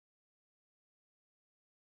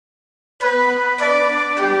Hello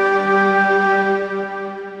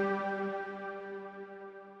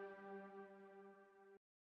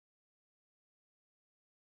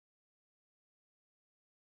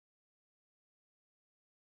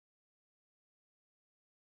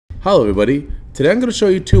everybody, today I'm going to show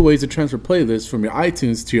you two ways to transfer playlists from your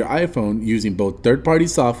iTunes to your iPhone using both third-party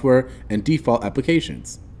software and default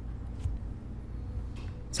applications.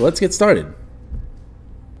 So let's get started.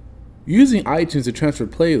 Using iTunes to transfer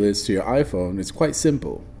playlists to your iPhone is quite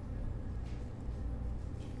simple.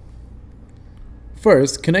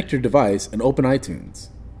 First, connect your device and open iTunes.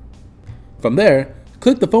 From there,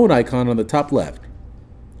 click the phone icon on the top left.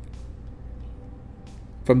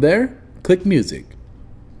 From there, click Music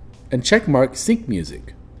and checkmark Sync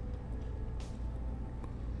Music.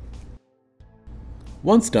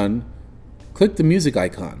 Once done, click the music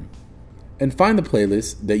icon and find the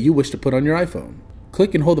playlist that you wish to put on your iPhone.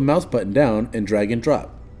 Click and hold the mouse button down and drag and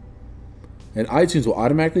drop. And iTunes will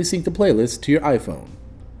automatically sync the playlist to your iPhone.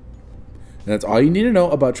 And that's all you need to know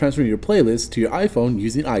about transferring your playlist to your iPhone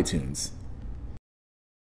using iTunes.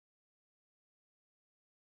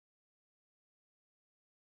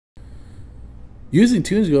 Using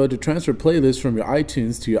TunesGo to transfer playlists from your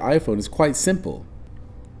iTunes to your iPhone is quite simple.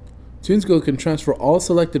 TunesGo can transfer all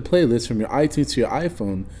selected playlists from your iTunes to your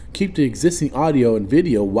iPhone, keep the existing audio and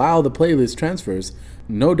video while the playlist transfers,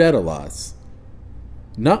 no data loss.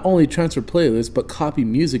 Not only transfer playlists, but copy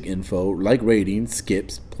music info like ratings,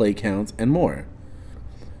 skips, play counts, and more.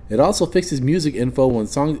 It also fixes music info when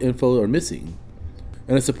song info are missing,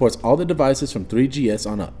 and it supports all the devices from 3GS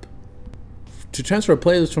on up. To transfer a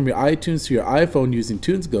playlist from your iTunes to your iPhone using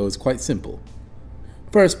TunesGo is quite simple.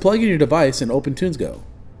 First, plug in your device and open TunesGo.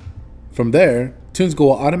 From there, TunesGo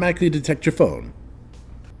will automatically detect your phone.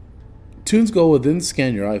 TunesGo will then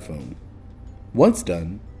scan your iPhone. Once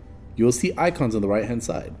done, you will see icons on the right-hand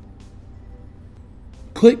side.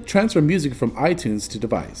 Click Transfer Music from iTunes to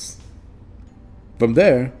Device. From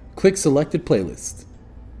there, click Selected Playlist.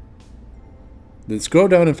 Then scroll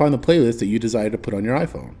down and find the playlist that you desire to put on your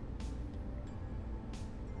iPhone.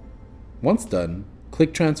 Once done,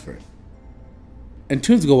 click Transfer. And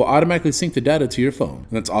TunesGo will automatically sync the data to your phone.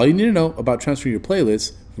 And that's all you need to know about transferring your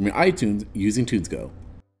playlists from your iTunes using TunesGo.